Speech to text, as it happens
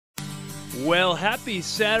Well, happy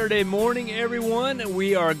Saturday morning, everyone.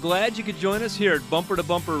 We are glad you could join us here at Bumper to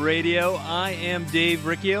Bumper Radio. I am Dave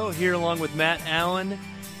Riccio, here along with Matt Allen,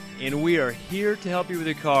 and we are here to help you with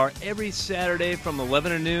your car every Saturday from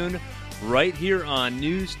 11 to noon, right here on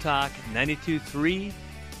News Talk 92.3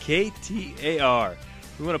 KTAR.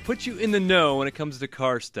 We want to put you in the know when it comes to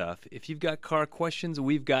car stuff. If you've got car questions,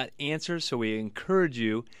 we've got answers, so we encourage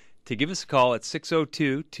you to give us a call at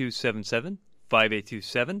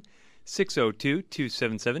 602-277-5827.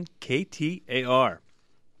 602-277-KTAR.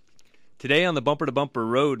 Today on the Bumper to Bumper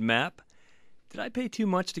Road Map, did I pay too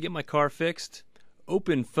much to get my car fixed?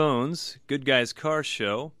 Open phones, Good Guys Car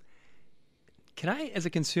Show. Can I, as a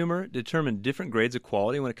consumer, determine different grades of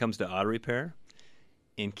quality when it comes to auto repair?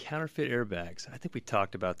 And counterfeit airbags. I think we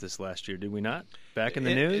talked about this last year, did we not? Back in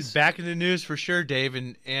the news? Back in the news for sure,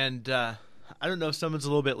 Dave. And I don't know if someone's a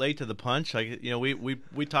little bit late to the punch.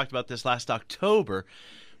 We talked about this last October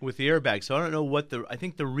with the airbag. So I don't know what I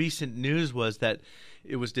think the recent news was that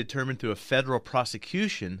it was determined through a federal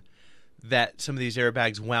prosecution that some of these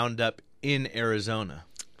airbags wound up in Arizona.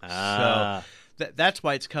 So that's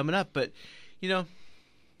why it's coming up. But, got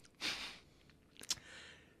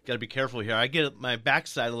to be careful here. I get my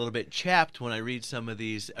backside a little bit chapped when I read some of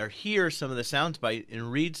these or hear some of the soundbite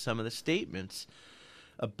and read some of the statements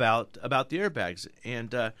about the airbags.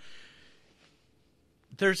 And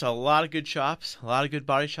there's a lot of good shops, a lot of good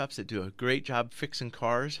body shops that do a great job fixing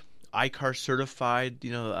cars. iCar certified,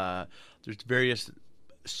 there's various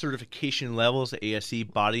certification levels, ASE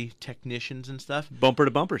body technicians and stuff. Bumper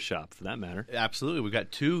to Bumper shop, for that matter. Absolutely. We've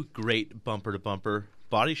got two great bumper to bumper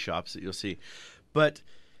body shops that you'll see. But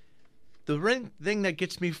the thing that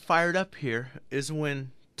gets me fired up here is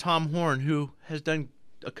when Tom Horn, who has done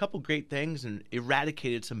a couple great things and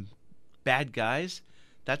eradicated some bad guys,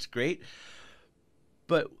 that's great.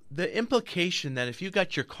 But the implication that if you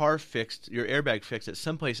got your car fixed, your airbag fixed at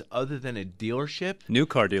someplace other than a dealership. New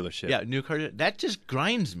car dealership. Yeah, new car. That just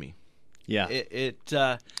grinds me. Yeah.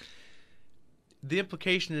 The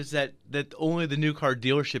implication is that only the new car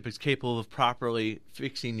dealership is capable of properly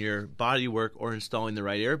fixing your bodywork or installing the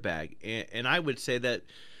right airbag. And I would say that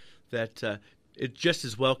it just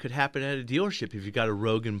as well could happen at a dealership if you got a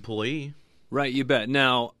rogue employee. Right, you bet.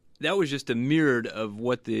 Now, that was just a mirrored of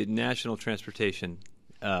what the National Transportation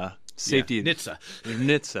Safety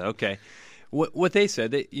NHTSA, okay. What they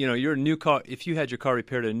said, your new car, if you had your car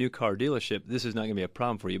repaired at a new car dealership, this is not going to be a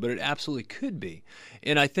problem for you, but it absolutely could be.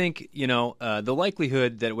 And I think, the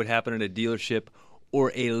likelihood that it would happen at a dealership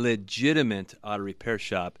or a legitimate auto repair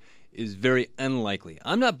shop is very unlikely.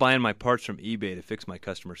 I'm not buying my parts from eBay to fix my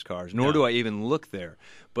customers' cars, nor do I even look there.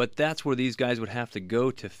 But that's where these guys would have to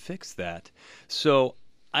go to fix that. So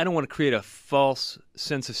I don't want to create a false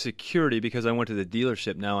sense of security because I went to the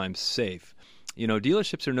dealership, now I'm safe.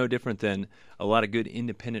 Dealerships are no different than a lot of good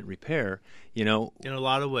independent repair, In a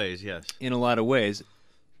lot of ways, yes. In a lot of ways.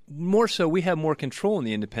 More so, we have more control in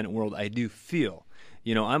the independent world, I do feel.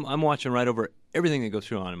 I'm watching right over everything that goes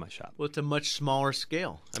through on in my shop. Well, it's a much smaller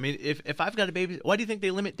scale. I mean, if I've got a baby, why do you think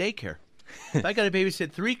they limit daycare? If I got to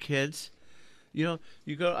babysit 3 kids, you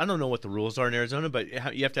go. I don't know what the rules are in Arizona, but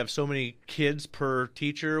you have to have so many kids per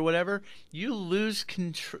teacher or whatever. You lose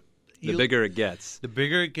control. The bigger it gets. The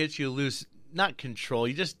bigger it gets, you lose not control.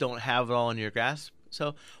 You just don't have it all in your grasp.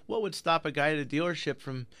 So what would stop a guy at a dealership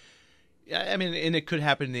from? I mean, and it could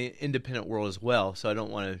happen in the independent world as well. So I don't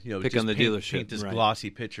want to pick on the dealership, paint this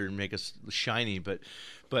glossy picture and make us shiny. But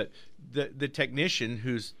the technician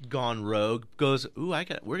who's gone rogue goes, ooh,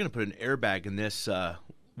 we're going to put an airbag in this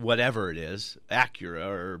whatever it is, Acura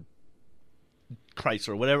or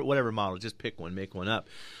Chrysler, whatever model. Just pick one, make one up.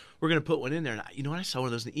 We're going to put one in there. And I saw one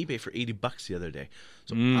of those on eBay for $80 the other day.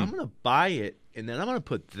 So I'm going to buy it, and then I'm going to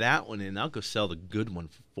put that one in. I'll go sell the good one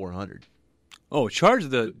for $400. Oh, charge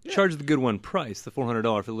the good one price, the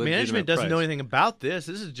 $400 for the legitimate Management doesn't price. know anything about this.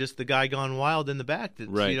 This is just the guy gone wild in the back that's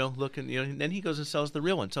looking, and then he goes and sells the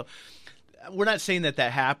real one. So we're not saying that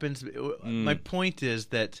happens. My point is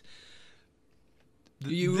that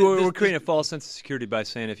we're creating a false sense of security by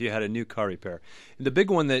saying if you had a new car repair. And the big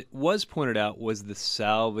one that was pointed out was the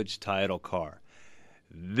salvage title car.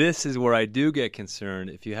 This is where I do get concerned.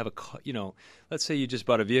 If you have a, let's say you just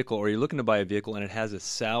bought a vehicle or you're looking to buy a vehicle and it has a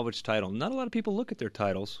salvage title. Not a lot of people look at their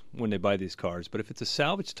titles when they buy these cars, but if it's a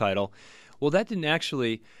salvage title, well, that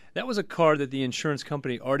was a car that the insurance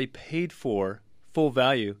company already paid for full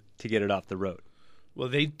value to get it off the road. Well,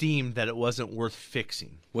 they deemed that it wasn't worth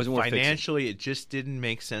fixing. Financially, it just didn't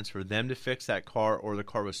make sense for them to fix that car, or the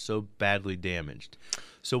car was so badly damaged.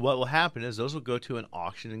 So what will happen is those will go to an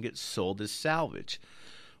auction and get sold as salvage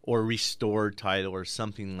or restored title or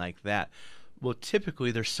something like that. Well,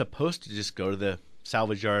 typically they're supposed to just go to the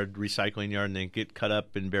salvage yard, recycling yard, and they get cut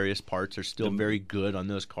up in various parts. They're still very good on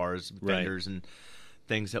those cars, fenders, and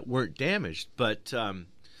things that weren't damaged. But a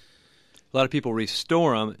lot of people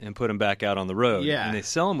restore them and put them back out on the road. Yeah. And they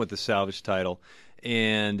sell them with the salvage title.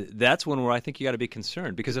 And that's one where I think you got to be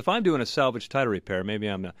concerned. Because if I'm doing a salvage title repair, maybe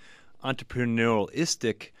I'm an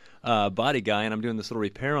entrepreneurialistic body guy, and I'm doing this little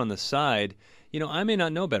repair on the side, I may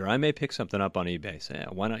not know better. I may pick something up on eBay. Say,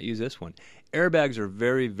 why not use this one? Airbags are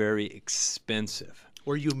very, very expensive.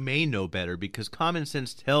 Or you may know better, because common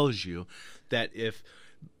sense tells you that if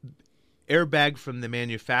airbag from the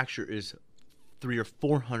manufacturer is $300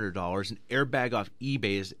 or $400, an airbag off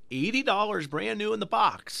eBay is $80 brand new in the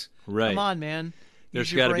box. Right. Come on, man.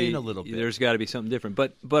 There's got to be a little bit. There's got to be something different.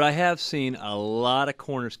 But I have seen a lot of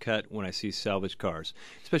corners cut when I see salvage cars,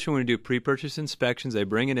 especially when we do pre-purchase inspections. They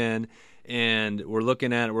bring it in, and we're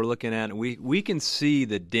looking at it. And we can see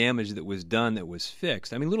the damage that was done, that was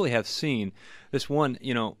fixed. I mean, literally have seen this one,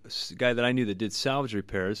 guy that I knew that did salvage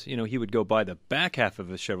repairs. He would go buy the back half of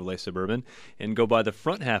a Chevrolet Suburban and go buy the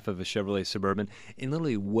front half of a Chevrolet Suburban and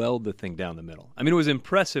literally weld the thing down the middle. I mean, it was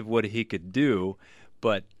impressive what he could do,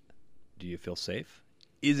 but do you feel safe?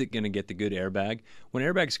 Is it going to get the good airbag? When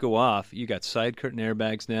airbags go off, you got side curtain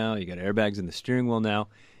airbags now, you got airbags in the steering wheel now.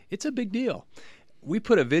 It's a big deal. We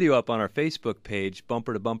put a video up on our Facebook page,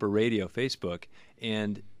 Bumper to Bumper Radio Facebook,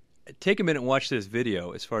 and take a minute and watch this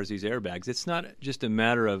video as far as these airbags. It's not just a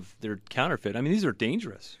matter of they're counterfeit. I mean, these are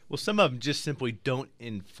dangerous. Well, some of them just simply don't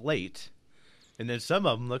inflate. And then some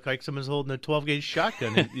of them look like someone's holding a 12-gauge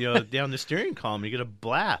shotgun down the steering column. You get a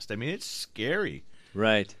blast. I mean, it's scary.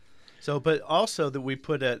 Right. So, but also that we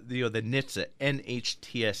put the NHTSA,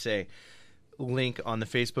 NHTSA link on the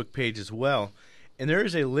Facebook page as well. And there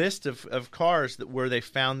is a list of cars where they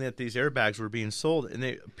found that these airbags were being sold, and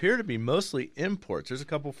they appear to be mostly imports. There's a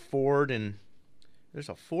couple Ford, and there's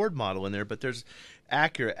a Ford model in there, but there's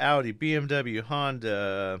Acura, Audi, BMW,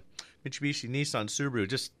 Honda, Mitsubishi, Nissan, Subaru,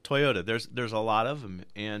 just Toyota. There's a lot of them.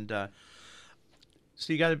 And so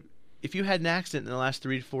you got to, if you had an accident in the last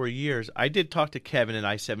 3 to 4 years, I did talk to Kevin at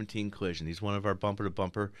I-17 Collision. He's one of our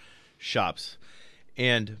bumper-to-bumper shops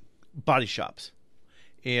and body shops.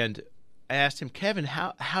 And I asked him, Kevin,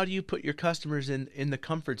 how do you put your customers in the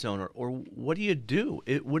comfort zone, or what do you do?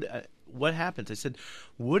 What happens? I said,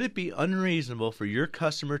 would it be unreasonable for your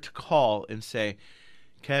customer to call and say,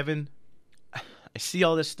 Kevin, I see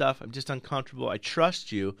all this stuff. I'm just uncomfortable. I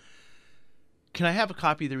trust you. Can I have a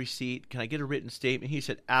copy of the receipt? Can I get a written statement? He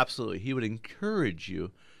said, absolutely. He would encourage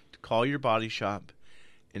you to call your body shop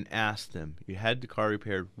and ask them, you had the car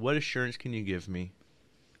repaired, what assurance can you give me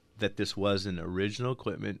that this was an original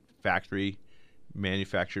equipment, factory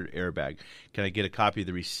manufactured airbag? Can I get a copy of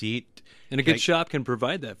the receipt? And a good shop can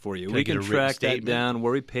provide that for you. We can track that down,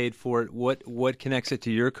 where we paid for it, what connects it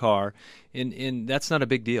to your car, and that's not a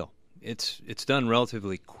big deal. It's done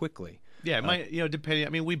relatively quickly. Yeah, it might, depending.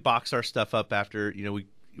 I mean, we box our stuff up after,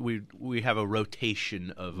 we have a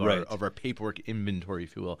rotation of our paperwork inventory,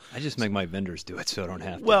 if you will. I just make my vendors do it so I don't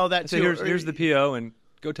have to. Well, that's here's the PO, and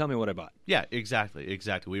go tell me what I bought. Yeah, exactly.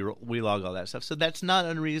 We log all that stuff, so that's not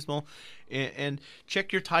unreasonable. And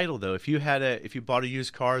check your title though. If you bought a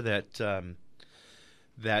used car that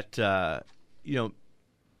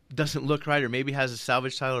doesn't look right, or maybe has a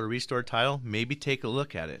salvage title or a restored title, maybe take a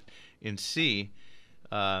look at it and see.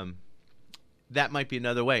 That might be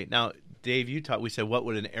another way. Now, Dave, we said, what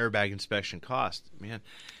would an airbag inspection cost? Man,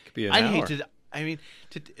 could be an hour.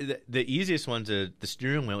 The easiest one's the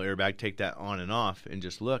steering wheel airbag. Take that on and off and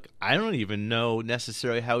just look. I don't even know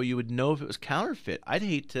necessarily how you would know if it was counterfeit. I'd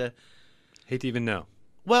hate to even know.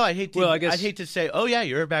 Well, I'd hate to say, oh yeah,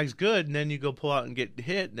 your airbag's good, and then you go pull out and get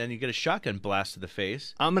hit, and then you get a shotgun blast to the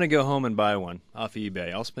face. I'm gonna go home and buy one off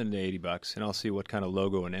eBay. I'll spend $80, and I'll see what kind of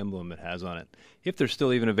logo and emblem it has on it, if they're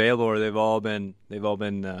still even available, or they've all been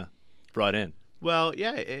brought in. Well,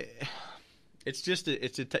 yeah, it's just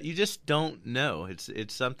you just don't know.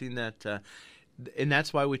 It's something that, and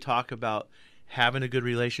that's why we talk about having a good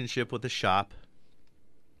relationship with the shop,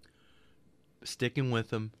 sticking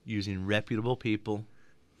with them, using reputable people.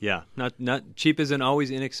 Yeah, not cheap isn't always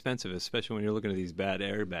inexpensive, especially when you're looking at these bad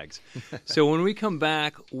airbags. So when we come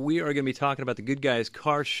back, we are going to be talking about the Good Guys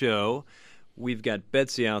Car Show. We've got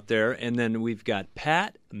Betsy out there, and then we've got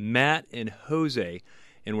Pat, Matt, and Jose.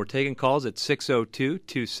 And we're taking calls at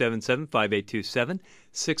 602-277-5827,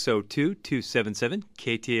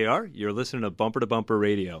 602-277-KTAR. You're listening to Bumper to Bumper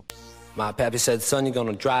Radio. My pappy said, son, you're going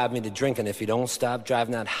to drive me to drinking if you don't stop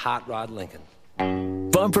driving that hot rod Lincoln.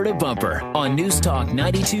 Bumper to Bumper on News Talk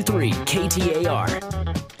 92.3 KTAR.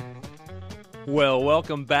 Well,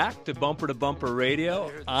 welcome back to Bumper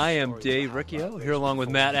Radio. I am Dave Riccio, here along with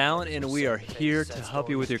Matt Allen, and we are here to help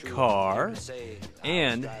you with your car.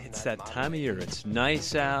 And it's that time of year. It's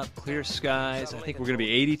nice out, clear skies. I think we're going to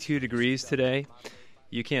be 82 degrees today.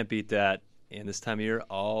 You can't beat that. And this time of year,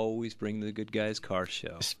 always bring the Good Guys Car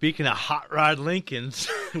Show. Speaking of Hot Rod Lincolns,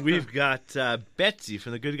 we've got Betsy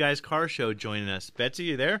from the Good Guys Car Show joining us. Betsy,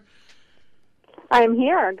 you there? I'm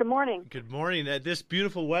here. Good morning. Good morning. This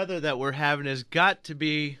beautiful weather that we're having has got to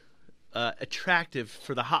be attractive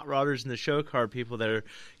for the hot rodders and the show car people that are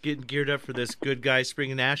getting geared up for this Good Guys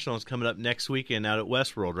Spring Nationals coming up next weekend out at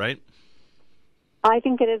Westworld, right? I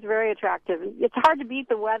think it is very attractive. It's hard to beat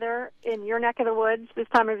the weather in your neck of the woods this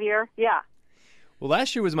time of year. Yeah. Well,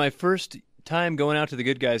 last year was my first time going out to the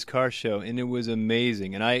Good Guys Car Show, and it was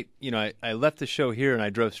amazing. And I left the show here and I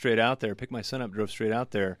drove straight out there, picked my son up, drove straight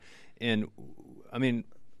out there, and I mean,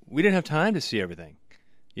 we didn't have time to see everything,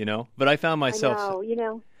 But I found myself.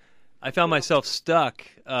 I found myself stuck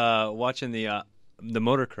watching the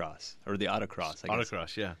motocross or the autocross. I guess.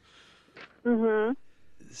 Autocross, yeah. Mhm.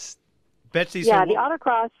 Betsy. Yeah, the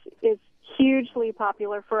autocross is hugely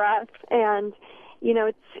popular for us, and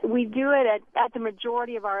we do it at the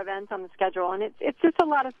majority of our events on the schedule, and it's just a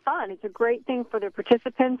lot of fun. It's a great thing for the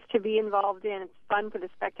participants to be involved in. It's fun for the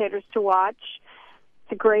spectators to watch.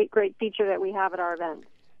 It's a great feature that we have at our event.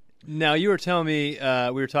 Now, you were telling me,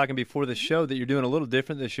 we were talking before the show, that you're doing a little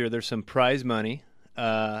different this year. There's some prize money.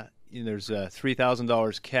 There's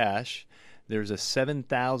 $3,000 cash. There's a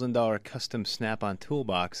 $7,000 custom Snap-on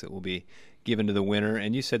toolbox that will be given to the winner.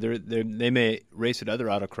 And you said they may race at other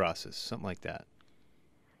autocrosses, something like that.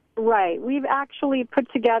 Right. We've actually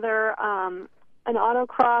put together an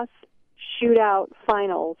autocross shootout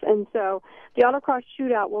finals. And so the autocross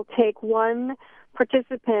shootout will take one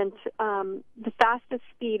participant the fastest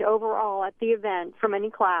speed overall at the event from any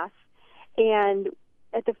class, and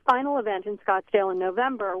at the final event in Scottsdale in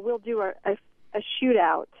November, we'll do a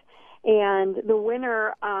shootout, and the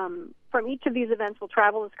winner from each of these events will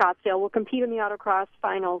travel to Scottsdale. We'll compete in the autocross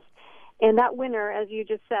finals, and that winner, as you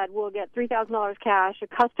just said, will get $3,000 cash, a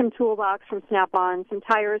custom toolbox from Snap-on, some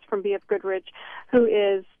tires from BF Goodrich, who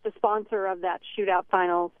is the sponsor of that shootout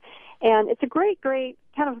finals. And it's a great kind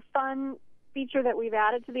of fun feature that we've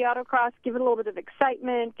added to the autocross. Give it a little bit of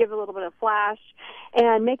excitement, give it a little bit of flash,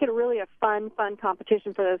 and make it really a fun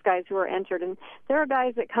competition for those guys who are entered. And there are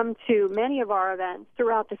guys that come to many of our events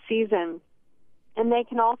throughout the season, and they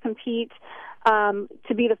can all compete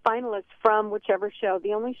to be the finalists from whichever show.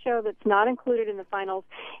 The only show that's not included in the finals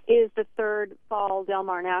is the third Fall Del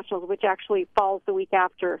Mar Nationals, which actually falls the week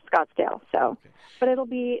after Scottsdale. So, but it'll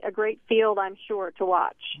be a great field, I'm sure, to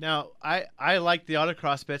watch. Now, I like the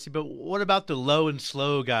autocross, Betsy, but what about the low and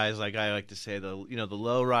slow guys, like I like to say, the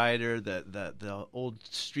low rider, the old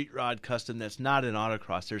street rod custom that's not in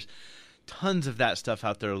autocross? There's tons of that stuff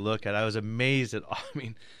out there to look at. I was amazed at,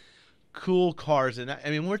 cool cars,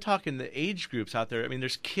 and we're talking the age groups out there.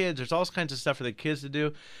 There's kids, there's all kinds of stuff for the kids to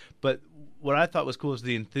do, but what I thought was cool is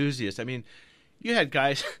the enthusiasts. You had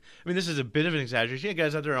guys, this is a bit of an exaggeration, you had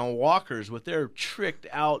guys out there on walkers with their tricked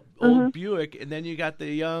out old Buick, and then you got the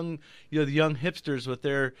young hipsters with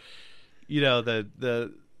their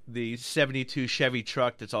the 72 Chevy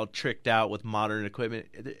truck that's all tricked out with modern equipment.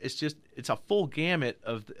 It's a full gamut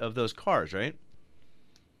of those cars, right?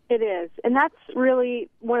 It is, and that's really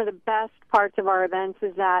one of the best parts of our events,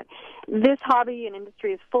 is that this hobby and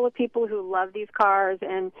industry is full of people who love these cars,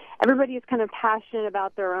 and everybody is kind of passionate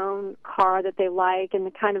about their own car that they like, and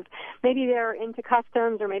the kind of, maybe they're into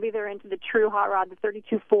customs, or maybe they're into the true hot rod, the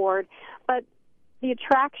 32 Ford, but the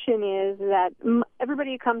attraction is that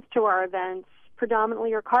everybody who comes to our events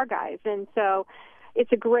predominantly are car guys, and so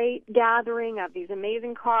it's a great gathering of these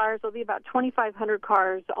amazing cars. There'll be about 2,500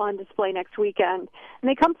 cars on display next weekend, and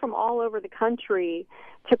they come from all over the country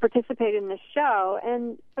to participate in this show.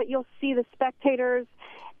 But you'll see the spectators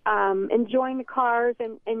enjoying the cars,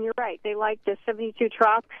 and you're right, they like the 72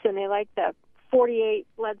 trucks, and they like the 48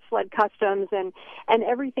 lead sled customs, and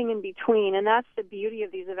everything in between. And that's the beauty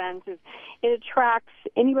of these events, is it attracts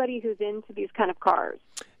anybody who's into these kind of cars.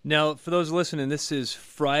 Now, for those listening, this is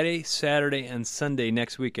Friday, Saturday, and Sunday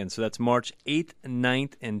next weekend. So that's March 8th,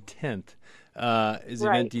 9th, and 10th is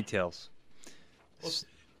event details. Well,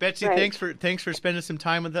 Betsy, thanks for spending some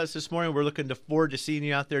time with us this morning. We're looking forward to seeing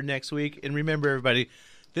you out there next week. And remember, everybody,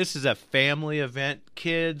 this is a family event.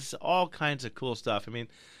 Kids, all kinds of cool stuff.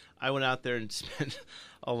 I went out there and spent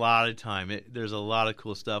a lot of time. There's a lot of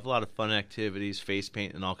cool stuff, a lot of fun activities, face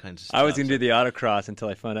paint, and all kinds of stuff. I was going to do the autocross until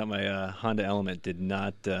I found out my Honda Element did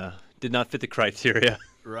not fit the criteria.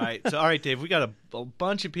 Right. So, all right, Dave, we got a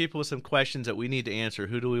bunch of people with some questions that we need to answer.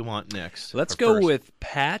 Who do we want next? Let's go with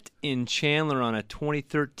Pat in Chandler on a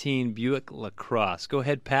 2013 Buick LaCrosse. Go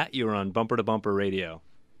ahead, Pat. You're on Bumper to Bumper Radio.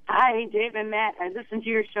 Hi, Dave and Matt. I listen to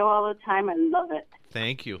your show all the time. I love it.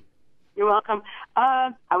 Thank you. You're welcome.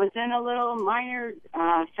 I was in a little minor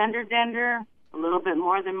fender dender, a little bit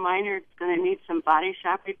more than minor. It's going to need some body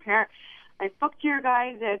shop repair. I spoke to your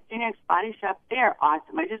guys at Phoenix Body Shop. They're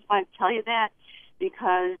awesome. I just want to tell you that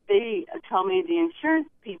because they tell me the insurance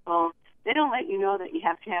people, they don't let you know that you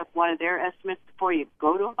have to have one of their estimates before you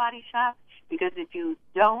go to a body shop, because if you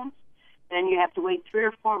don't, then you have to wait 3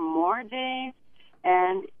 or 4 more days.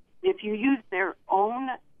 And if you use their own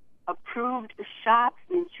approved shops,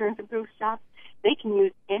 insurance approved shops, they can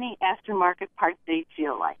use any aftermarket part they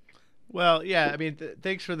feel like. Well, yeah, I mean,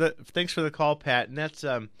 thanks for the call, Pat, and that's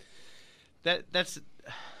that's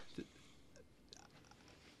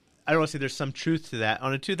I don't want to say there's some truth to that.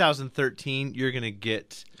 On a 2013, you're going to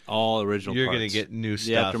get all original You're parts. going to get new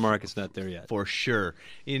stuff. The aftermarket's not there yet. For sure.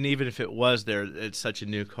 And even if it was there, it's such a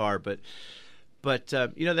new car. But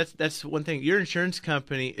that's one thing. Your insurance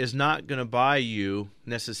company is not going to buy you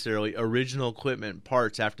necessarily original equipment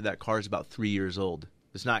parts after that car is about 3 years old.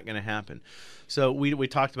 It's not going to happen. So we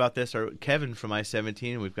talked about this. Kevin from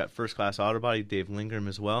I-17, we've got First Class Auto Body, Dave Lingram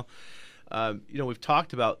as well. We've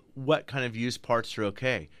talked about what kind of used parts are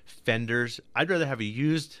okay. Fenders. I'd rather have a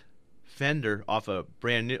used fender off a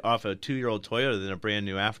 2-year-old Toyota than a brand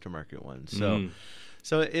new aftermarket one. So,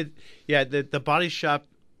 the body shop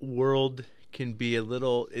world can be a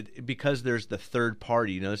little because there's the third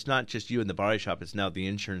party. It's not just you in the body shop; it's now the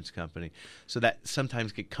insurance company. So that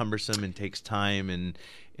sometimes get cumbersome and takes time, and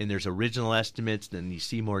there's original estimates. Then you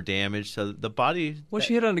see more damage. So the body. Well,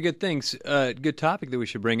 she hit on a good topic that we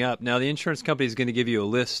should bring up. Now, the insurance company is going to give you a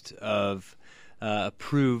list of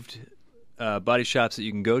approved body shops that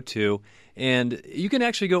you can go to, and you can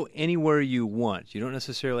actually go anywhere you want. You don't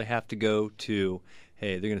necessarily have to go to.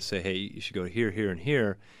 Hey, they're going to say, hey, you should go here, here, and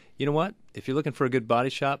here. You know what? If you're looking for a good body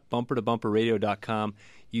shop, bumpertobumperradio.com,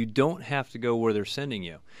 you don't have to go where they're sending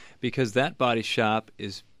you, because that body shop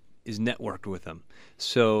is networked with them.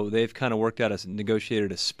 So they've kind of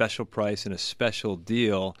negotiated a special price and a special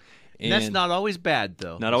deal. And that's not always bad,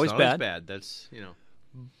 though. Not always bad. That's,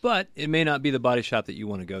 But it may not be the body shop that you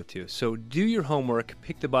want to go to. So do your homework,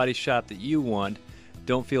 pick the body shop that you want.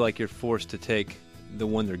 Don't feel like you're forced to take the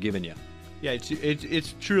one they're giving you. Yeah,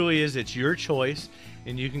 it truly is. It's your choice,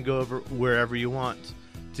 and you can go over wherever you want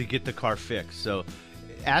to get the car fixed. So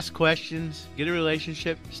ask questions, get a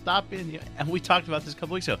relationship, stop in. And we talked about this a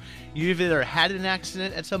couple weeks ago. You've either had an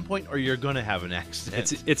accident at some point or you're going to have an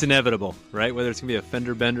accident. It's inevitable, right? Whether it's going to be a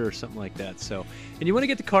fender bender or something like that. So, and you want to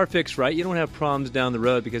get the car fixed right. You don't have problems down the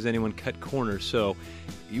road because anyone cut corners. So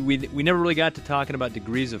we never really got to talking about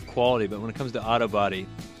degrees of quality, but when it comes to auto body,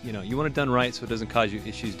 you want it done right so it doesn't cause you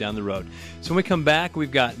issues down the road. So when we come back,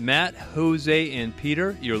 we've got Matt, Jose, and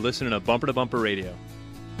Peter. You're listening to Bumper Radio.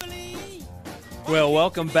 Well,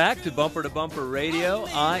 welcome back to Bumper Radio.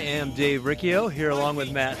 I am Dave Riccio, here along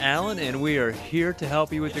with Matt Allen, and we are here to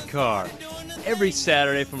help you with your car every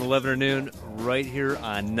Saturday from 11 to noon right here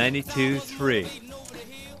on 92.3.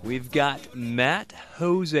 We've got Matt,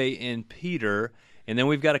 Jose, and Peter, and then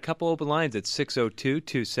we've got a couple open lines at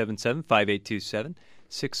 602-277-5827,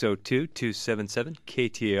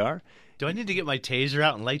 602-277-KTAR. Do I need to get my taser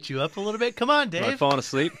out and light you up a little bit? Come on, Dave. Am I falling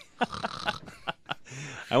asleep?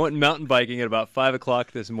 I went mountain biking at about 5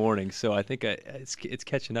 o'clock this morning, so I think it's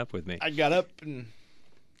catching up with me. I got up and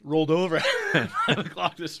rolled over at 5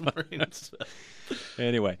 o'clock this morning.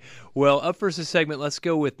 Anyway, well, up first this segment, let's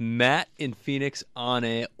go with Matt in Phoenix on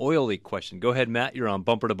an oil leak question. Go ahead, Matt. You're on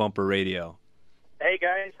Bumper to Bumper Radio. Hey,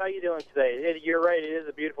 guys. How you doing today? You're right. It is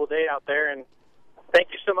a beautiful day out there, and thank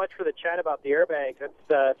you so much for the chat about the airbags.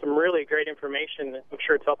 That's some really great information. I'm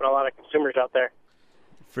sure it's helping a lot of consumers out there.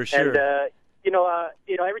 For sure. And,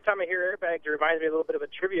 every time I hear airbags, it reminds me a little bit of a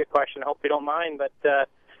trivia question. I hope you don't mind. But do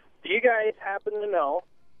you guys happen to know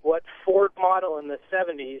what Ford model in the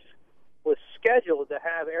 70s was scheduled to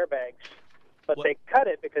have airbags, but they cut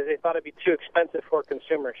it because they thought it'd be too expensive for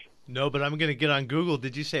consumers? No, but I'm going to get on Google.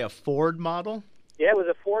 Did you say a Ford model? Yeah, it was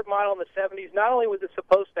a Ford model in the 70s. Not only was it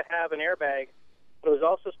supposed to have an airbag, but it was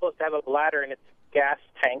also supposed to have a bladder in its gas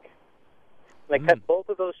tank. They cut both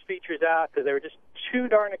of those features out because they were just too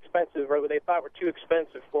darn expensive, or what they thought were too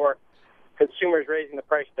expensive for consumers raising the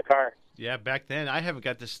price of the car. Yeah, back then, I haven't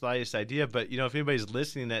got the slightest idea, but, if anybody's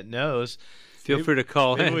listening that knows, feel free to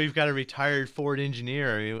call in. Maybe we've got a retired Ford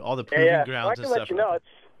engineer, all the proving grounds and stuff. I can let you know. It's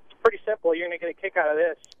pretty simple. You're going to get a kick out of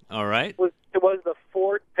this. All right. It was the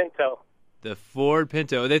Ford Pinto. The Ford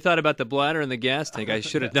Pinto. They thought about the bladder and the gas tank. I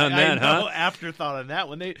should have done that, huh? Afterthought on that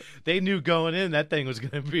one. They knew going in that thing was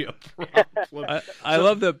going to be a problem. I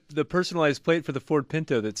love the personalized plate for the Ford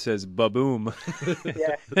Pinto that says "Baboom."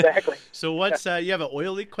 Yeah, exactly. So what's you have an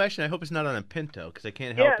oil leak question? I hope it's not on a Pinto because I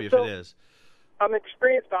can't help you if it is. I'm an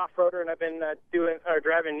experienced off-roader, and I've been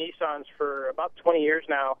driving Nissans for about 20 years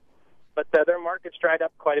now. But their market's dried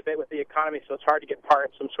up quite a bit with the economy, so it's hard to get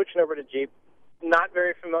parts. So I'm switching over to Jeep. Not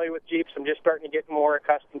very familiar with Jeeps. I'm just starting to get more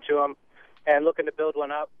accustomed to them and looking to build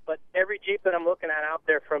one up. But every Jeep that I'm looking at out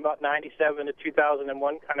there from about 97 to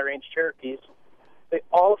 2001 kind of range Cherokees, they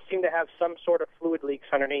all seem to have some sort of fluid leaks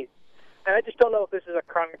underneath. And I just don't know if this is a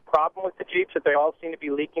chronic problem with the Jeeps, that they all seem to be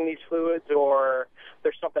leaking these fluids, or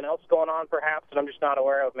there's something else going on perhaps that I'm just not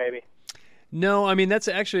aware of maybe. No, I mean that's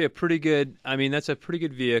actually a pretty good. That's a pretty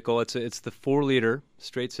good vehicle. It's the 4-liter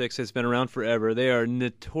straight six. It's been around forever. They are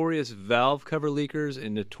notorious valve cover leakers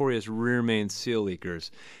and notorious rear main seal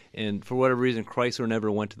leakers. And for whatever reason, Chrysler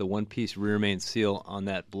never went to the one-piece rear main seal on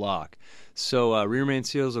that block. So rear main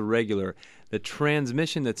seals are regular. The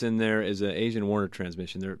transmission that's in there is an Asian Warner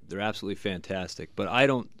transmission. They're absolutely fantastic. But I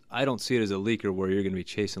don't see it as a leaker where you're going to be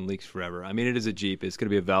chasing leaks forever. I mean, it is a Jeep. It's going to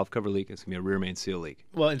be a valve cover leak. It's going to be a rear main seal leak.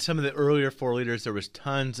 Well, in some of the earlier 4-liters, there was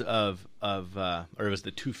tons of or it was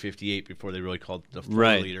the 258 before they really called it the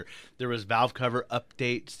 4-liter. Right. There was valve cover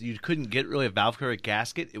updates. You couldn't get really a valve cover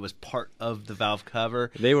gasket. It was part of the valve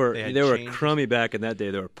cover. They were crummy back in that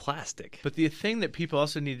day. They were plastic. But the thing that people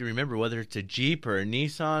also need to remember, whether it's a Jeep or a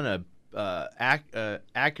Nissan,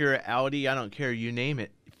 Acura, Audi, I don't care, you name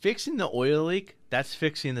it, fixing the oil leak, that's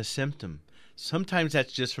fixing the symptom. Sometimes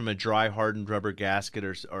that's just from a dry, hardened rubber gasket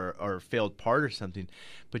or failed part or something.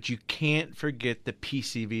 But you can't forget the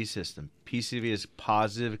PCV system. PCV is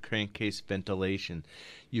positive crankcase ventilation.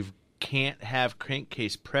 You can't have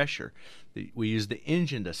crankcase pressure. We use the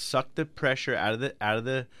engine to suck the pressure out of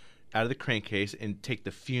the crankcase and take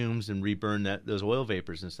the fumes and reburn those oil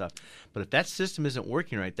vapors and stuff. But if that system isn't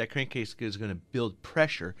working right, that crankcase is going to build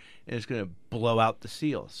pressure and it's going to blow out the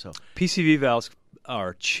seal. So PCV valves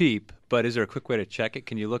are cheap, but is there a quick way to check it?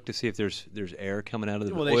 Can you look to see if there's air coming out of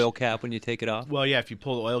the oil cap when you take it off? Well, yeah, if you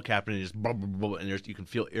pull the oil cap and it just blah, blah, blah, and you can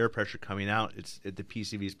feel air pressure coming out, the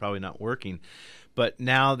PCV is probably not working. But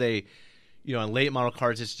now on late model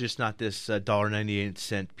cars, it's just not this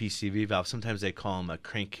 $1.98 PCV valve. Sometimes they call them a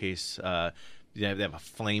crankcase. They have a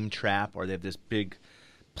flame trap, or they have this big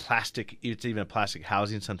plastic. It's even a plastic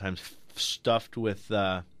housing, sometimes stuffed with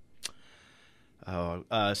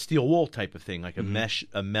steel wool type of thing, like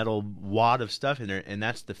a metal wad of stuff in there, and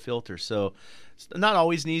that's the filter. So it's not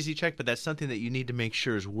always an easy check, but that's something that you need to make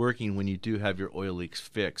sure is working when you do have your oil leaks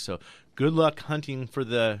fixed. So good luck hunting for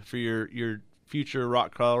your future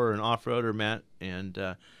rock crawler and off-roader, Matt. And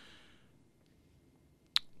well,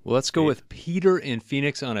 let's go with Peter in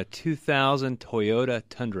Phoenix on a 2000 Toyota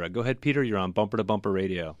Tundra. Go ahead, Peter. You're on Bumper to Bumper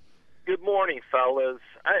Radio. Good morning, fellas.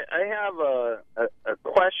 I have a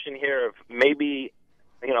question here of maybe,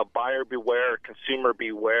 buyer beware, consumer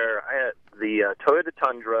beware. I had the Toyota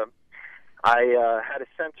Tundra. I had a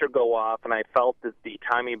sensor go off, and I felt that the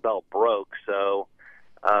timing belt broke, so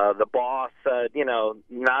the boss said,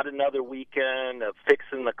 not another weekend of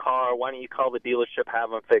fixing the car. Why don't you call the dealership, have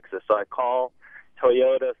them fix it? So I called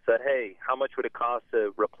Toyota, said, hey, how much would it cost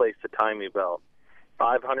to replace the timing belt?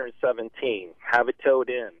 $517. Have it towed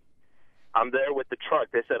in. I'm there with the truck.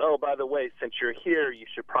 They said, oh, by the way, since you're here, you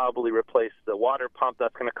should probably replace the water pump.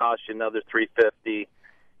 That's going to cost you another $350.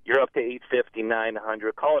 You're up to $850,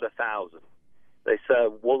 $900. Call it $1,000. They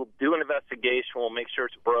said, we'll do an investigation. We'll make sure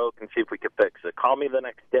it's broke and see if we can fix it. Call me the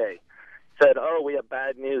next day. Said, oh, we have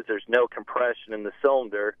bad news. There's no compression in the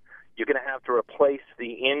cylinder. You're going to have to replace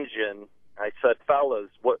the engine. I said, fellas,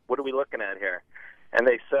 what are we looking at here? And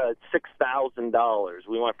they said $6,000.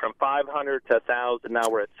 We went from $500 to $1,000. Now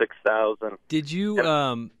we're at $6,000.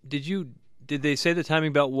 Did they say the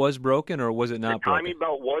timing belt was broken, or was it not broken? The timing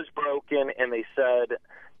belt was broken, and they said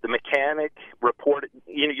the mechanic reported.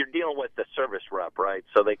 You're dealing with the service rep, right?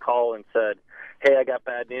 So they call and said, "Hey, I got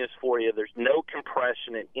bad news for you. There's no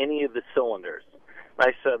compression in any of the cylinders."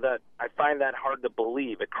 I said that I find that hard to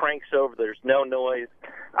believe. It cranks over. There's no noise.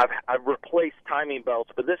 I've replaced timing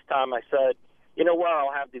belts, but this time I said, you know what,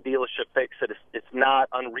 I'll have the dealership fix it. It's not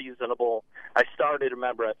unreasonable. I started,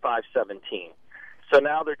 remember, at $517. So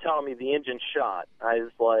now they're telling me the engine's shot. I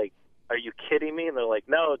was like, are you kidding me? And they're like,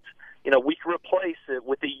 no, we can replace it.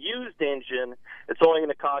 With a used engine, it's only going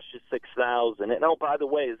to cost you $6,000. And, oh, by the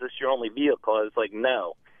way, is this your only vehicle? I was like,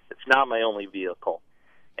 no, it's not my only vehicle.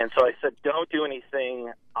 And so I said, don't do anything.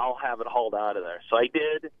 I'll have it hauled out of there. So I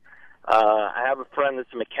did. I have a friend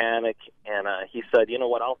that's a mechanic, and he said, "You know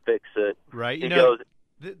what? I'll fix it." Right. He goes,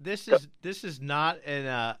 this is not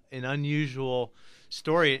an unusual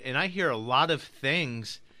story, and I hear a lot of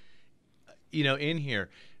things, in here.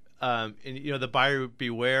 And the buyer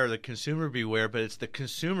beware, the consumer beware, but it's the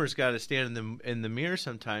consumer's got to stand in the mirror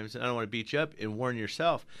sometimes. And I don't want to beat you up and warn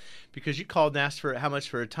yourself, because you called and asked for how much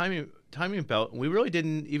for a timing belt, and we really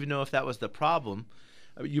didn't even know if that was the problem.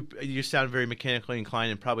 You sound very mechanically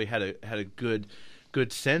inclined and probably had a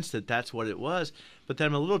good sense that that's what it was. But then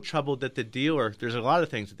I'm a little troubled that the dealer, there's a lot of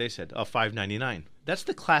things that they said, $599. That's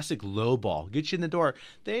the classic low ball. Get you in the door.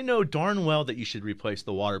 They know darn well that you should replace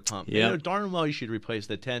the water pump. Yep. They know darn well you should replace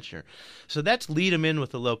the tensioner. So that's lead them in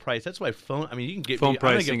with a low price. That's why you can get phone me. I'm going to get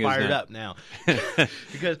pricing fired up now.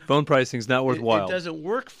 Because phone pricing is not worthwhile. It doesn't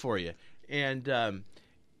work for you. And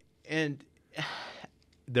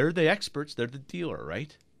they're the experts. They're the dealer,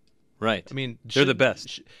 right? Right. I mean, they're the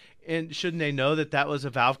best. And shouldn't they know that was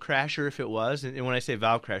a valve crasher if it was? And when I say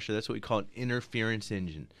valve crasher, that's what we call an interference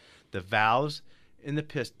engine. The valves and the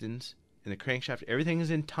pistons and the crankshaft, everything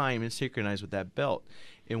is in time and synchronized with that belt.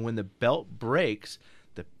 And when the belt breaks,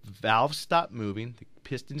 the valves stop moving, the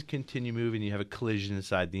pistons continue moving, you have a collision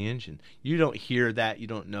inside the engine. You don't hear that, you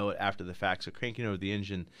don't know it after the fact. So cranking over the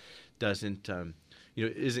engine doesn't,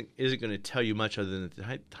 isn't going to tell you much other than that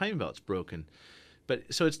the timing belt's broken.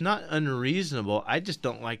 But so it's not unreasonable. I just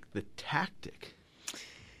don't like the tactic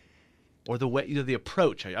or the way, the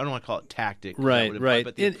approach. I don't want to call it tactic, right?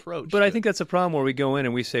 But the approach. But I think that's a problem where we go in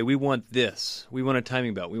and we say we want this, we want a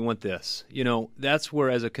timing belt, we want this. That's where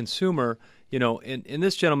as a consumer, and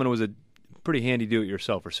this gentleman was a pretty handy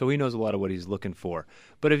do-it-yourselfer, so he knows a lot of what he's looking for.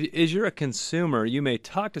 But as you're a consumer, you may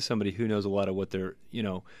talk to somebody who knows a lot of what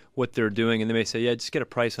they're doing, and they may say, "Yeah, just get a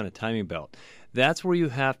price on a timing belt." That's where you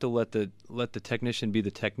have to let the technician be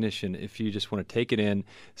the technician. If you just want to take it in,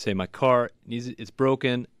 say my car it's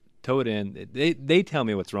broken, tow it in. They tell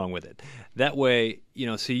me what's wrong with it. That way,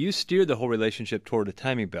 so you steered the whole relationship toward a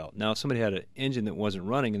timing belt. Now, if somebody had an engine that wasn't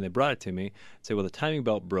running and they brought it to me, I'd say, well, the timing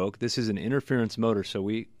belt broke. This is an interference motor, so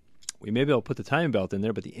we may be able to put the timing belt in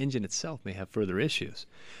there, but the engine itself may have further issues.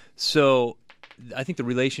 So I think the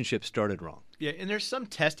relationship started wrong. Yeah, and there's some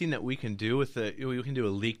testing that we can do with we can do a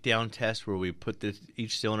leak down test where we put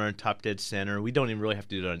each cylinder in top dead center. We don't even really have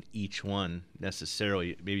to do it on each one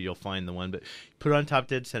necessarily. Maybe you'll find the one, but put it on top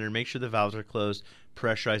dead center, make sure the valves are closed,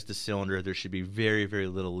 pressurize the cylinder. There should be very, very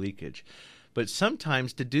little leakage. But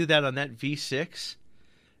sometimes to do that on that V6,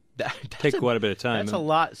 take quite a bit of time. That's a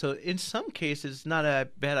lot. So in some cases, it's not a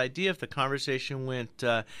bad idea if the conversation went,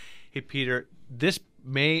 "Hey, Peter, this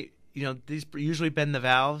may, these usually bend the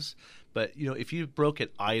valves, but if you broke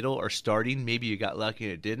it idle or starting, maybe you got lucky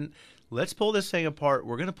and it didn't. Let's pull this thing apart.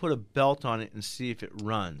 We're going to put a belt on it and see if it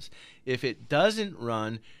runs. If it doesn't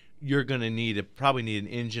run, you're going to probably need an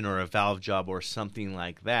engine or a valve job or something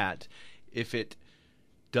like that. If it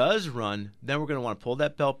does run, then we're going to want to pull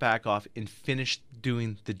that belt back off and finish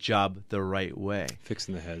doing the job the right way."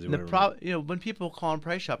 Fixing the heads or and whatever. When people call on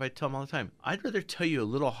Price Shop, I tell them all the time, I'd rather tell you a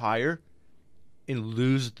little higher and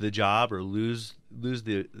lose the job or lose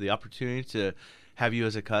the opportunity to have you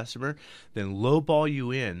as a customer than lowball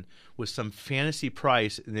you in with some fantasy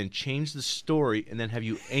price and then change the story and then have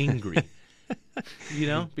you angry.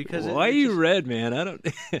 Because why are you red, man? I don't.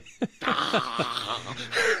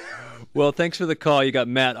 Well, thanks for the call. You got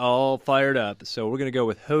Matt all fired up. So we're going to go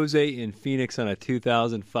with Jose in Phoenix on a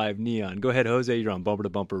 2005 Neon. Go ahead, Jose. You're on Bumper to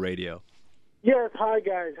Bumper Radio. Yes, hi,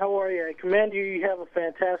 guys. How are you? I commend you. You have a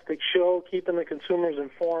fantastic show, keeping the consumers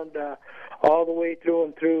informed all the way through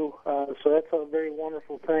and through. So that's a very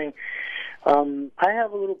wonderful thing. I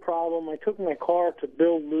have a little problem. I took my car to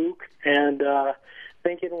Bill Luke and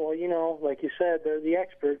thinking, well, like you said, they're the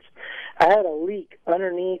experts. I had a leak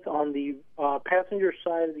underneath on the passenger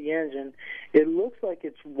side of the engine. It looks like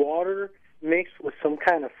it's water mixed with some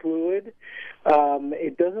kind of fluid.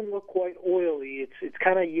 It doesn't look quite oily. It's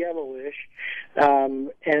kind of yellowish.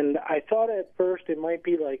 And I thought at first it might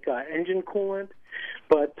be like engine coolant,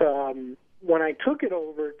 but when I took it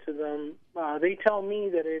over to them, they tell me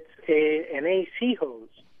that it's an AC hose.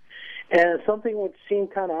 And something which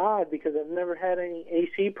seemed kind of odd because I've never had any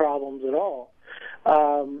AC problems at all.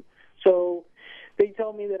 So they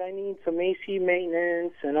tell me that I need some AC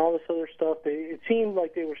maintenance and all this other stuff. It seemed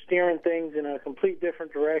like they were steering things in a complete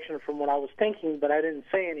different direction from what I was thinking, but I didn't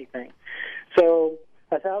say anything. So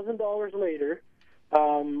 $1,000 later,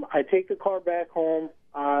 I take the car back home.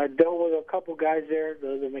 Dealt with a couple guys there.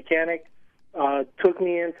 The mechanic took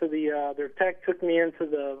me into their tech took me into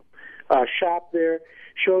the shop there,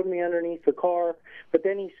 showed me underneath the car, but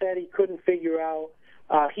then he said he couldn't figure out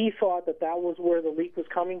He thought that was where the leak was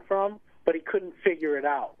coming from, but he couldn't figure it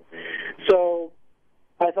out. So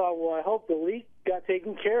I thought, well, I hope the leak got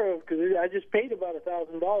taken care of, because I just paid about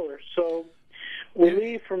 $1,000. So we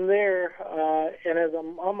leave from there, and as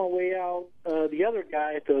I'm on my way out, the other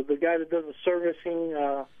guy, the guy that does the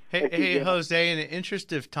servicing. Hey, Jose, in the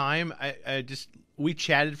interest of time, we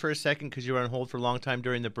chatted for a second because you were on hold for a long time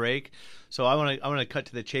during the break. So I want to cut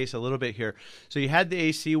to the chase a little bit here. So you had the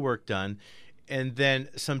AC work done, and then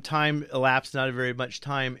some time elapsed, not very much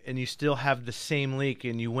time, and you still have the same leak,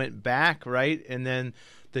 and you went back, right? And then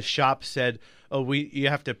the shop said, "Oh, you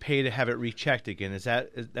have to pay to have it rechecked again."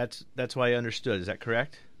 That's why I understood. Is that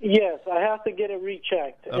correct? Yes, I have to get it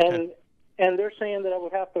rechecked, okay. and they're saying that I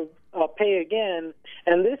would have to pay again,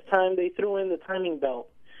 and this time they threw in the timing belt,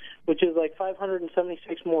 which is like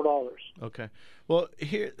 $576 more. Okay. Well,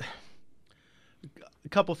 here, a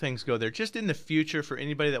couple things go there. Just in the future, for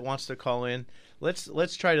anybody that wants to call in,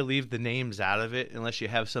 let's try to leave the names out of it unless you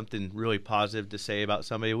have something really positive to say about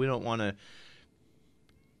somebody. We don't want to.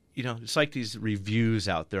 It's like these reviews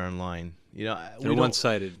out there online. They're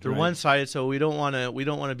one-sided. They're one-sided, so we don't want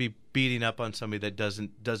to be beating up on somebody that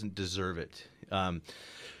doesn't deserve it.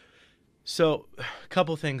 So, a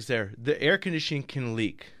couple things there. The air conditioning can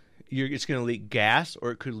leak. It's going to leak gas,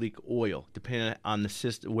 or it could leak oil, depending on the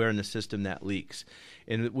system, where in the system that leaks.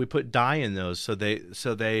 And we put dye in those, so they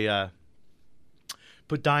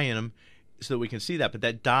put dye in them so that we can see that. But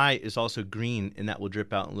that dye is also green, and that will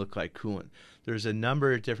drip out and look like coolant. There's a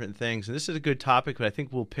number of different things, and this is a good topic, but I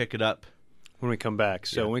think we'll pick it up when we come back.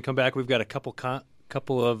 So when we come back, we've got a couple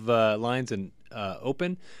of lines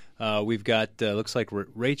open. We've got looks like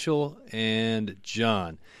Rachel and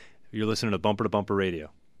John. You're listening to Bumper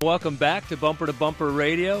Radio. Welcome back to Bumper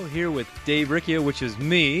Radio, here with Dave Riccio, which is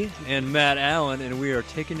me, and Matt Allen, and we are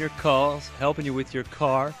taking your calls, helping you with your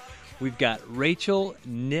car. We've got Rachel,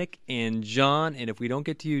 Nick, and John, and if we don't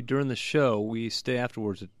get to you during the show, we stay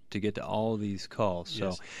afterwards to get to all of these calls.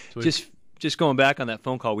 So, yes. Just going back on that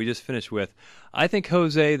phone call we just finished with, I think,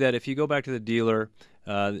 Jose, that if you go back to the dealership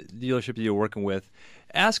that you're working with,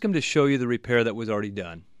 ask them to show you the repair that was already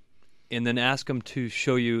done, and then ask them to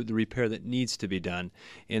show you the repair that needs to be done,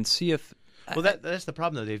 and see if... Well, that's the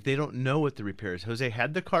problem, though, Dave. They don't know what the repair is. Jose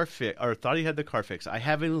had the car fixed, or thought he had the car fixed. I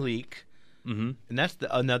have a leak. Mm-hmm. And that's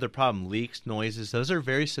another problem. Leaks, noises, those are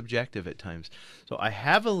very subjective at times. So I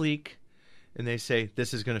have a leak, and they say,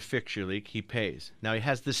 this is going to fix your leak. He pays. Now he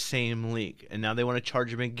has the same leak, and now they want to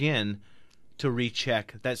charge him again to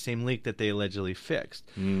recheck that same leak that they allegedly fixed.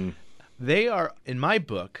 They are, in my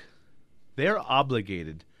book, they are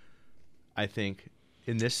obligated, I think,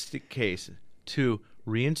 in this case, to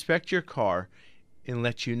reinspect your car and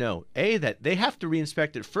let you know, that they have to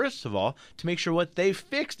reinspect it first of all to make sure what they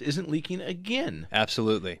fixed isn't leaking again.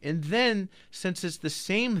 Absolutely. And then, since it's the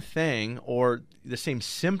same thing or the same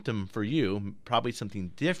symptom for you, probably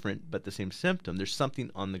something different, but the same symptom, there's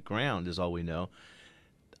something on the ground is all we know,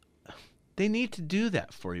 they need to do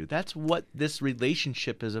that for you. That's what this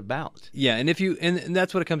relationship is about. Yeah, and and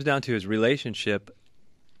that's what it comes down to, is relationship.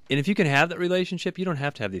 And if you can have that relationship, you don't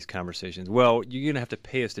have to have these conversations. Well, you're going to have to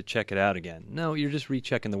pay us to check it out again. No, you're just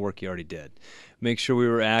rechecking the work you already did. Make sure we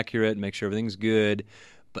were accurate, make sure everything's good.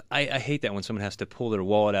 But I hate that when someone has to pull their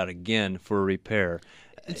wallet out again for a repair.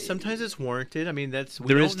 And sometimes it's warranted. I mean,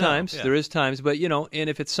 there is times, but and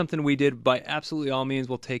if it's something we did, by absolutely all means,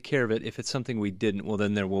 we'll take care of it. If it's something we didn't, well,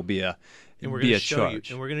 then there will be a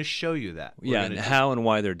charge. And we're going to show you that. And how and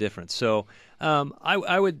why they're different. So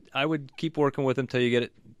I would keep working with them until you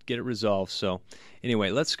get it resolved. So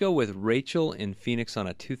anyway, let's go with Rachel in Phoenix on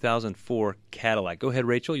a 2004 Cadillac. Go ahead,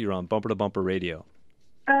 Rachel. You're on Bumper to Bumper Radio.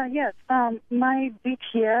 Yes. My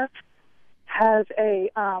DTS has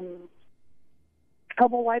a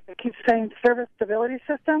trouble light that keeps saying service stability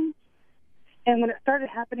system. And when it started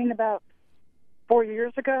happening about 4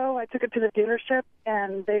 years ago, I took it to the dealership,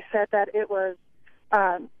 and they said that it was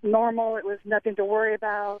normal. It was nothing to worry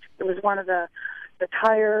about. It was one of the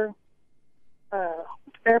tire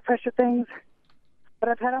air pressure things. But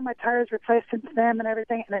I've had all my tires replaced since then and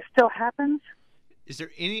everything, and it still happens. Is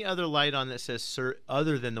there any other light on that says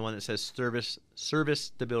other than the one that says service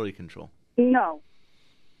stability control? No.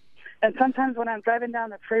 And sometimes when I'm driving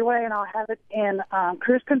down the freeway and I'll have it in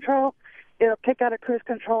cruise control, it'll kick out of cruise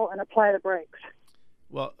control and apply the brakes.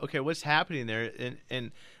 Well, okay, what's happening there?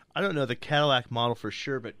 And I don't know the Cadillac model for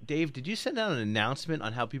sure, but Dave, did you send out an announcement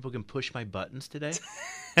on how people can push my buttons today?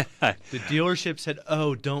 The dealership said,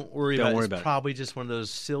 "Oh, don't worry about it. It's probably just one of those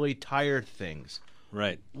silly tire things."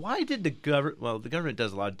 Right. Why did the government? Well, the government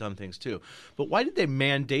does a lot of dumb things too, but why did they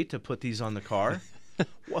mandate to put these on the car?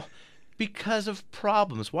 Well, Because of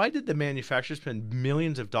problems. Why did the manufacturer spend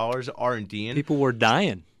millions of dollars R&D in? People were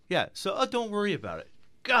dying. Yeah, so don't worry about it.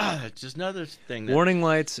 God, it's just another thing. Warning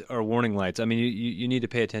lights are warning lights. I mean, you need to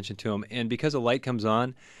pay attention to them. And because a light comes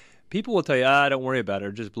on, people will tell you, don't worry about it,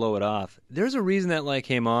 or just blow it off. There's a reason that light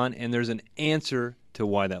came on, and there's an answer to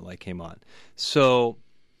why that light came on. So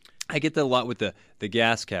I get that a lot with the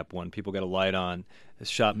gas cap one. People got a light on. The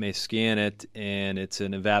shop may scan it, and it's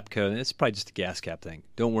an evap code. It's probably just a gas cap thing.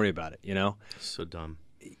 Don't worry about it, So dumb.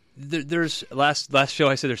 There's last show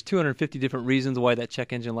I said there's 250 different reasons why that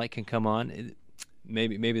check engine light can come on.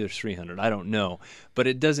 Maybe there's 300. I don't know. But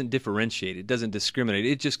it doesn't differentiate. It doesn't discriminate.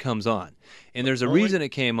 It just comes on. And there's a reason it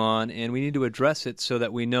came on, and we need to address it so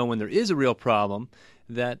that we know when there is a real problem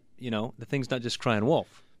that, the thing's not just crying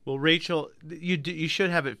wolf. Well, Rachel, you should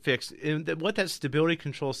have it fixed. And what that stability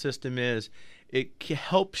control system is, it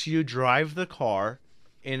helps you drive the car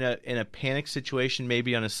in a panic situation,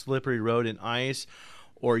 maybe on a slippery road in ice,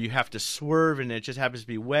 or you have to swerve and it just happens to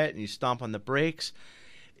be wet and you stomp on the brakes.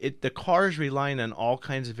 The car is relying on all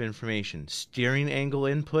kinds of information: steering angle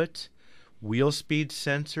input, wheel speed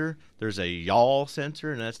sensor. There's a yaw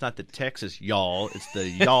sensor, and that's not the Texas yaw; it's the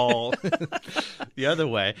yaw the other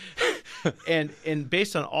way. And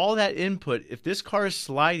based on all that input, if this car is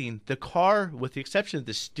sliding, the car, with the exception of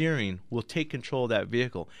the steering, will take control of that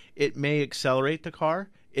vehicle. It may accelerate the car.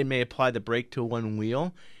 It may apply the brake to one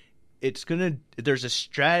wheel. There's a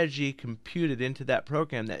strategy computed into that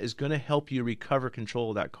program that is going to help you recover control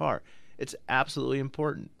of that car. It's absolutely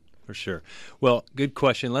important. For sure. Well, good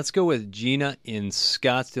question. Let's go with Gina in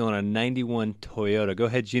Scottsdale on a 91 Toyota. Go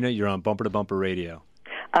ahead, Gina. You're on Bumper to Bumper Radio.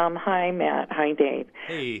 Hi, Matt. Hi, Dave.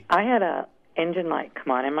 Hey. I had a engine light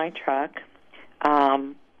come on in my truck,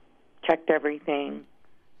 checked everything,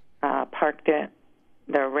 parked it.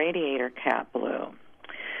 The radiator cap blew.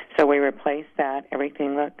 So we replaced that.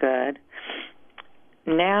 Everything looked good.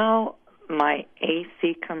 Now my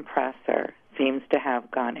AC compressor seems to have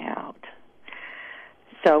gone out.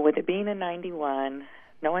 So with it being a 91,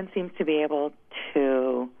 no one seems to be able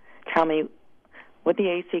to tell me with the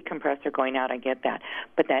AC compressor going out, I get that.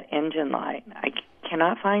 But that engine light, I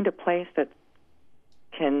cannot find a place that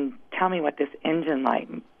can tell me what this engine light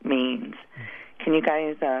means. Can you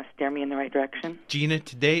guys steer me in the right direction? Gina,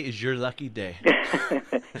 today is your lucky day.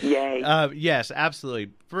 Yay. Yes,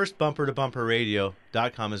 absolutely. First,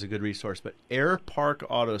 bumper-to-bumper-radio.com is a good resource. But Air Park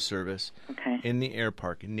Auto Service in the Air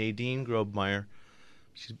Park, Nadine Grobmeyer,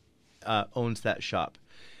 she owns that shop.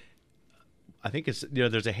 I think it's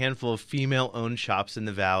there's a handful of female-owned shops in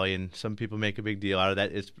the valley, and some people make a big deal out of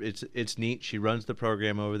that. It's neat. She runs the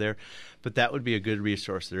program over there, but that would be a good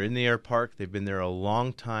resource. They're in the Air Park. They've been there a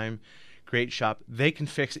long time. Great shop. They can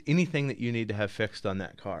fix anything that you need to have fixed on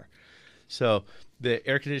that car. So the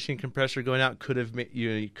air conditioning compressor going out could have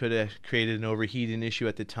created an overheating issue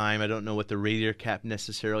at the time. I don't know what the radiator cap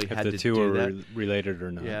necessarily had to do. If the two are related or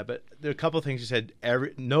not. Yeah, but there are a couple of things you said.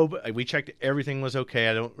 We checked everything was okay.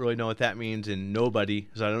 I don't really know what that means, and nobody,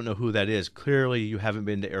 because I don't know who that is. Clearly, you haven't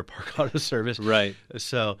been to Air Park Auto Service, right?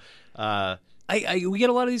 So. We get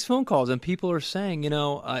a lot of these phone calls, and people are saying,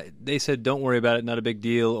 they said, don't worry about it, not a big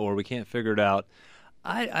deal, or we can't figure it out.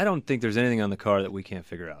 I don't think there's anything on the car that we can't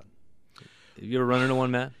figure out. Have you ever run into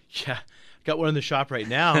one, Matt? Yeah, got one in the shop right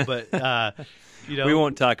now, but we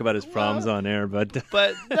won't talk about his problems on air, but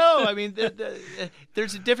no, I mean,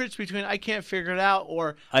 there's a difference between I can't figure it out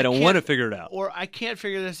or I don't want to figure it out, or I can't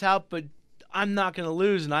figure this out, but I'm not going to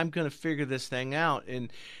lose, and I'm going to figure this thing out. And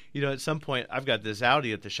at some point, I've got this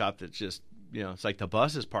Audi at the shop that's just. It's like the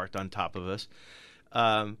bus is parked on top of us.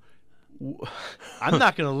 I'm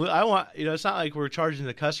not going to. I want. It's not like we're charging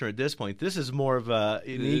the customer at this point. This is more of an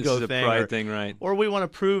ego thing, a pride thing, right? Or we want to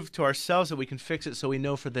prove to ourselves that we can fix it, so we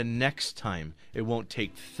know for the next time it won't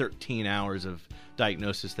take 13 hours of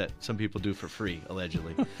diagnosis that some people do for free,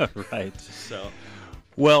 allegedly. Right. So.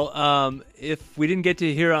 Well, if we didn't get to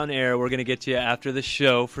you here on air, we're going to get to you after the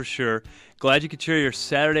show for sure. Glad you could share your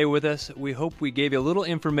Saturday with us. We hope we gave you a little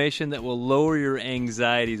information that will lower your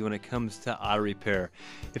anxieties when it comes to auto repair.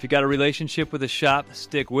 If you got a relationship with a shop,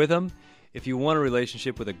 stick with them. If you want a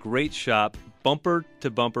relationship with a great shop,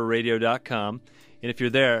 bumper-to-bumper-radio.com. And if you're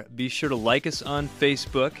there, be sure to like us on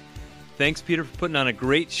Facebook. Thanks, Peter, for putting on a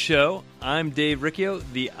great show. I'm Dave Riccio,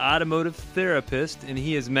 the automotive therapist, and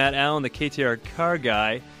he is Matt Allen, the KTAR car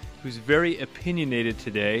guy, who's very opinionated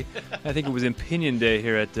today. I think it was Opinion Day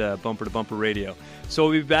here at Bumper to Bumper Radio. So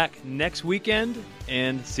we'll be back next weekend,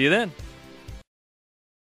 and see you then.